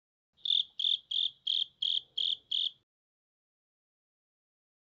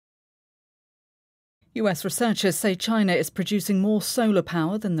US researchers say China is producing more solar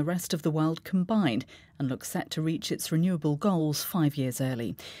power than the rest of the world combined and looks set to reach its renewable goals 5 years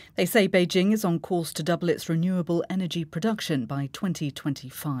early. They say Beijing is on course to double its renewable energy production by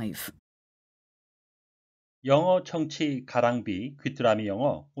 2025. 영어 청취 가랑비 귀뚜라미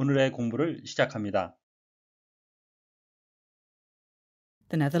영어 오늘의 공부를 시작합니다.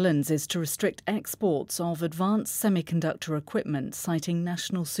 The Netherlands is to restrict exports of advanced semiconductor equipment, citing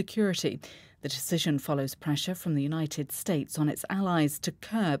national security. The decision follows pressure from the United States on its allies to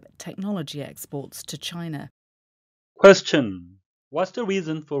curb technology exports to China. Question. What's the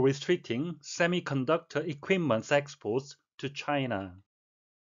reason for restricting semiconductor equipment exports to China?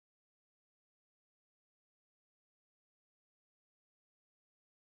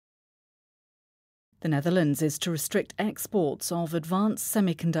 The Netherlands is to restrict exports of advanced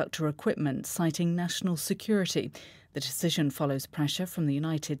semiconductor equipment, citing national security. The decision follows pressure from the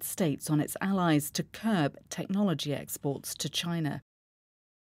United States on its allies to curb technology exports to China.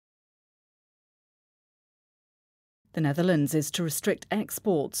 The Netherlands is to restrict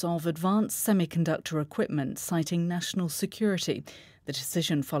exports of advanced semiconductor equipment, citing national security. The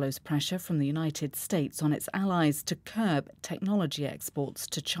decision follows pressure from the United States on its allies to curb technology exports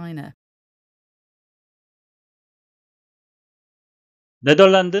to China.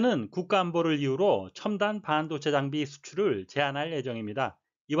 네덜란드는 국가안보를 이유로 첨단 반도체 장비 수출을 제한할 예정입니다.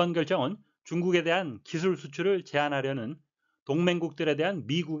 이번 결정은 중국에 대한 기술 수출을 제한하려는 동맹국들에 대한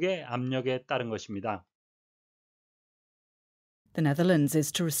미국의 압력에 따른 것입니다. The Netherlands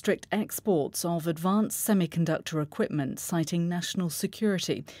is to restrict exports of advanced semiconductor equipment, citing national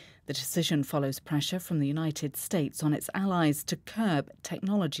security. The decision follows pressure from the United States on its allies to curb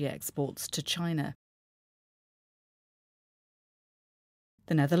technology exports to China.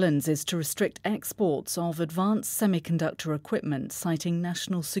 The Netherlands is to restrict exports of advanced semiconductor equipment, citing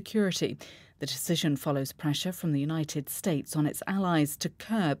national security. The decision follows pressure from the United States on its allies to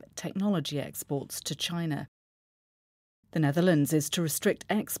curb technology exports to China. The Netherlands is to restrict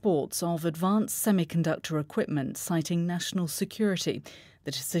exports of advanced semiconductor equipment, citing national security.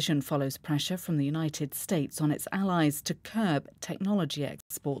 The decision follows pressure from the United States on its allies to curb technology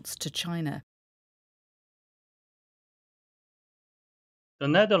exports to China. The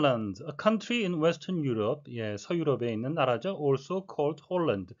Netherlands, a country in Western Europe, 서유럽에 있는 나라죠. Also called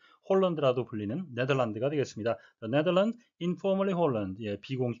Holland, 홀란드라도 불리는 네덜란드가 되겠습니다. The Netherlands, informally Holland,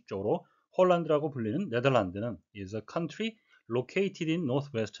 비공식적으로 홀란드라고 불리는 네덜란드는 is a country located in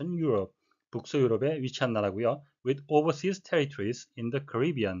northwestern Europe, 북서유럽에 위치한 나라고요. With overseas territories in the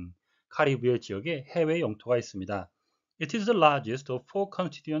Caribbean, 카리브해 지역에 해외 영토가 있습니다. It is the largest of four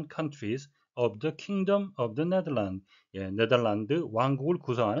constituent countries of the Kingdom of the Netherlands, 네덜란드 왕국을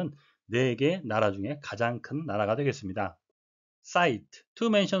구성하는 4개 나라 중에 가장 큰 나라가 되겠습니다. Cite, to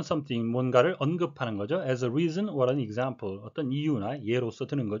mention something, 뭔가를 언급하는 거죠. As a reason or an example, 어떤 이유나 예로서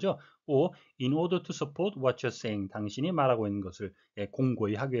드는 거죠. or in order to support what you're saying, 당신이 말하고 있는 것을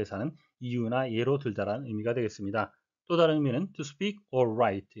공고히 하기 위해서는 이유나 예로 들다라는 의미가 되겠습니다. 또 다른 의미는 to speak or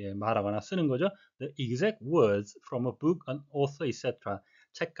write, 말하거나 쓰는 거죠. The exact words from a book, an author, etc.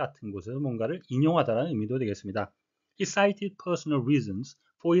 책 같은 곳에서 뭔가를 인용하다라는 의미도 되겠습니다. He cited personal reasons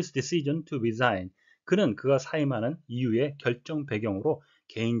for his decision to resign. 그는 그가 사임하는 이유의 결정 배경으로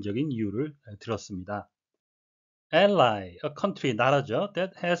개인적인 이유를 들었습니다. Ally, a country, 나라죠.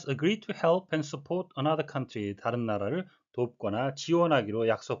 That has agreed to help and support another country, 다른 나라를 돕거나 지원하기로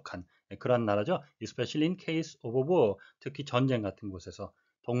약속한 그런 나라죠. Especially in case of a war, 특히 전쟁 같은 곳에서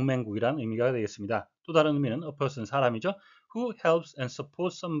동맹국이라는 의미가 되겠습니다. 또 다른 의미는 a person, 사람이죠. Who helps and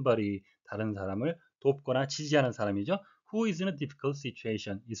supports somebody, 다른 사람을 돕거나 지지하는 사람이죠. Who is in a difficult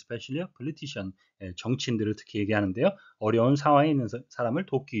situation, especially a politician, 정치인들을 특히 얘기하는데요. 어려운 상황에 있는 사람을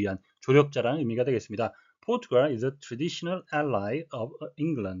돕기 위한 조력자라는 의미가 되겠습니다. Portugal is a traditional ally of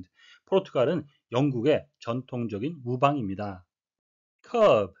England. 포르투갈은 영국의 전통적인 우방입니다.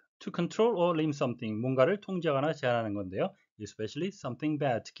 Curb, to control or limit something, 뭔가를 통제하거나 제한하는 건데요. Especially something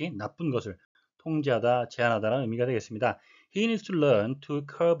bad, 특히 나쁜 것을 통제하다, 제한하다라는 의미가 되겠습니다. He needs to learn to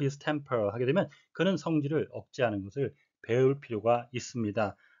curb his temper 하게 되면 그는 성질을 억제하는 것을 배울 필요가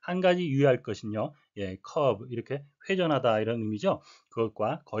있습니다. 한 가지 유의할 것은요. curb 이렇게 회전하다 이런 의미죠.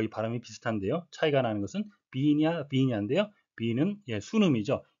 그것과 거의 발음이 비슷한데요. 차이가 나는 것은 be냐, be냐인데요. be는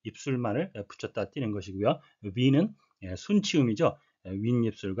순음이죠. 입술만을 붙였다 띄는 것이고요. be는 순치음이죠.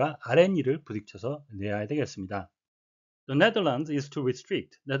 윗입술과 아랫니를 부딪혀서 내야 되겠습니다. The Netherlands is to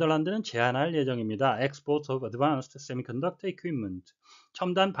restrict. 네덜란드는 제한할 예정입니다. Exports of advanced semiconductor equipment.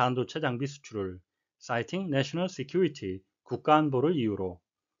 첨단 반도체 장비 수출을. Citing national security. 국가안보를 이유로.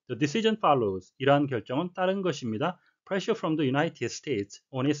 The decision follows. 이러한 결정은 따른 것입니다. Pressure from the United States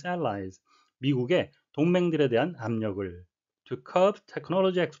on its allies. 미국의 동맹들에 대한 압력을 to curb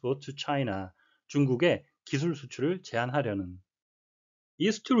technology export to China. 중국의 기술 수출을 제한하려는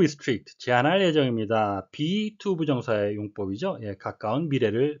is to restrict. 제한할 예정입니다. be to 부정사의 용법이죠. 가까운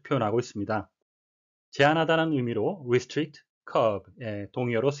미래를 표현하고 있습니다. 제한하다는 의미로 restrict, curb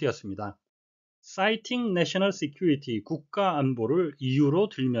동의어로 쓰였습니다. citing national security, 국가 안보를 이유로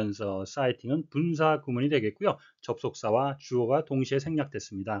들면서 citing은 분사 구문이 되겠고요. 접속사와 주어가 동시에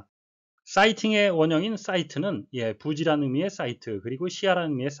생략됐습니다. citing의 원형인 cite는 부지란 의미의 cite 그리고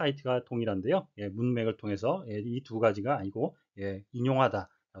시하라는 의미의 cite가 동일한데요. 문맥을 통해서 이 두 가지가 아니고 인용하다,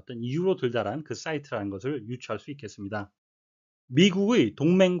 어떤 이유로 들다란 그 cite라는 것을 유추할 수 있겠습니다. 미국의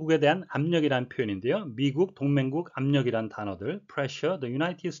동맹국에 대한 압력이라는 표현인데요. 미국, 동맹국, 압력이라는 단어들 pressure, the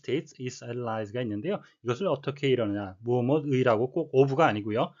United States, its allies가 있는데요. 이것을 어떻게 이러느냐, 뭐뭐의라고 꼭 oof가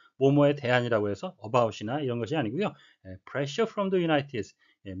아니고요. 뭐뭐에 대한이라고 해서 about이나 이런 것이 아니고요. pressure from the United States,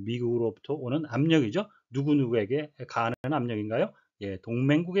 미국으로부터 오는 압력이죠. 누구누구에게 가하는 압력인가요?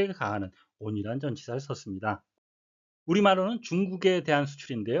 동맹국에게 가하는 on이라는 전치사를 썼습니다. 우리말로는 중국에 대한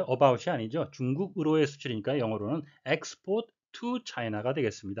수출인데요. about이 아니죠. 중국으로의 수출이니까 영어로는 export to China가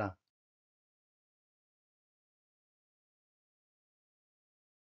되겠습니다.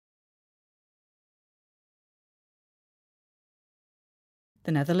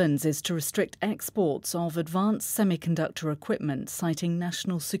 The Netherlands is to restrict exports of advanced semiconductor equipment, citing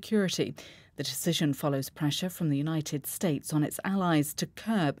national security. The decision follows pressure from the United States on its allies to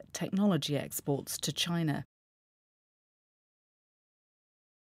curb technology exports to China.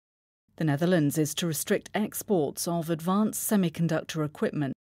 The Netherlands is to restrict exports of advanced semiconductor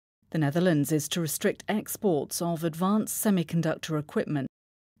equipment. The Netherlands is to restrict exports of advanced semiconductor equipment.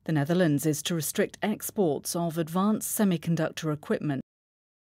 The Netherlands is to restrict exports of advanced semiconductor equipment,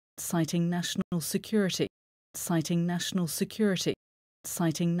 citing national security, citing national security,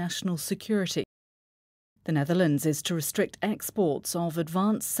 citing national security. The Netherlands is to restrict exports of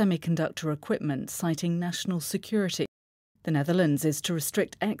advanced semiconductor equipment, citing national security. The Netherlands is to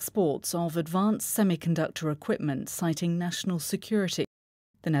restrict exports of advanced semiconductor equipment, citing national security.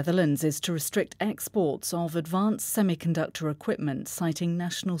 The Netherlands is to restrict exports of advanced semiconductor equipment, citing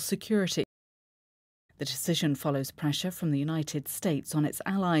national security. The decision follows pressure from the United States on its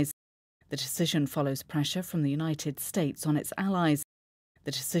allies. The decision follows pressure from the United States on its allies.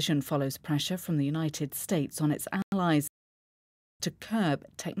 The decision follows pressure from the United States on its allies to curb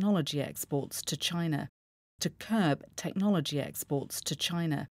technology exports to China. To curb technology exports to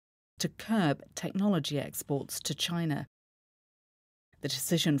China. To curb technology exports to China. The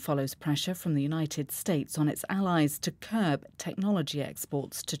decision follows pressure from the United States on its allies to curb technology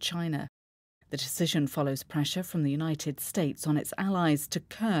exports to China. The decision follows pressure from the United States on its allies to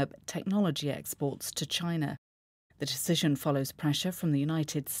curb technology exports to China. The decision follows pressure from the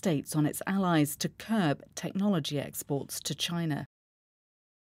United States on its allies to curb technology exports to China.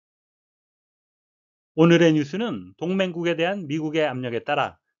 오늘의 뉴스는 동맹국에 대한 미국의 압력에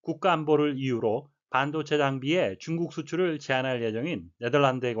따라 국가 안보를 이유로 반도체 장비의 중국 수출을 제한할 예정인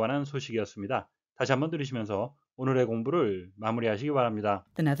네덜란드에 관한 소식이었습니다. 다시 한번 들으시면서 오늘의 공부를 마무리하시기 바랍니다.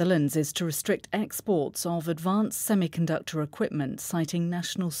 The Netherlands is to restrict exports of advanced semiconductor equipment, citing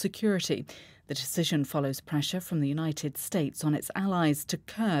national security. The decision follows pressure from the United States on its allies to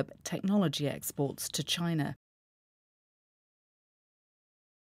curb technology exports to China.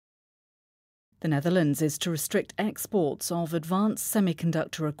 The Netherlands is to restrict exports of advanced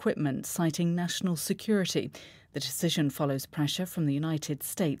semiconductor equipment, citing national security. The decision follows pressure from the United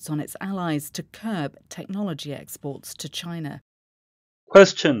States on its allies to curb technology exports to China.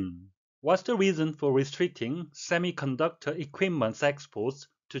 Question. What's the reason for restricting semiconductor equipment exports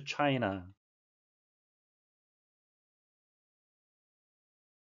to China?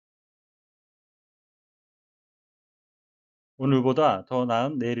 오늘보다 더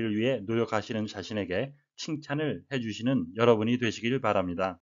나은 내일을 위해 노력하시는 자신에게 칭찬을 해주시는 여러분이 되시길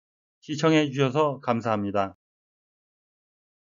바랍니다. 시청해 주셔서 감사합니다.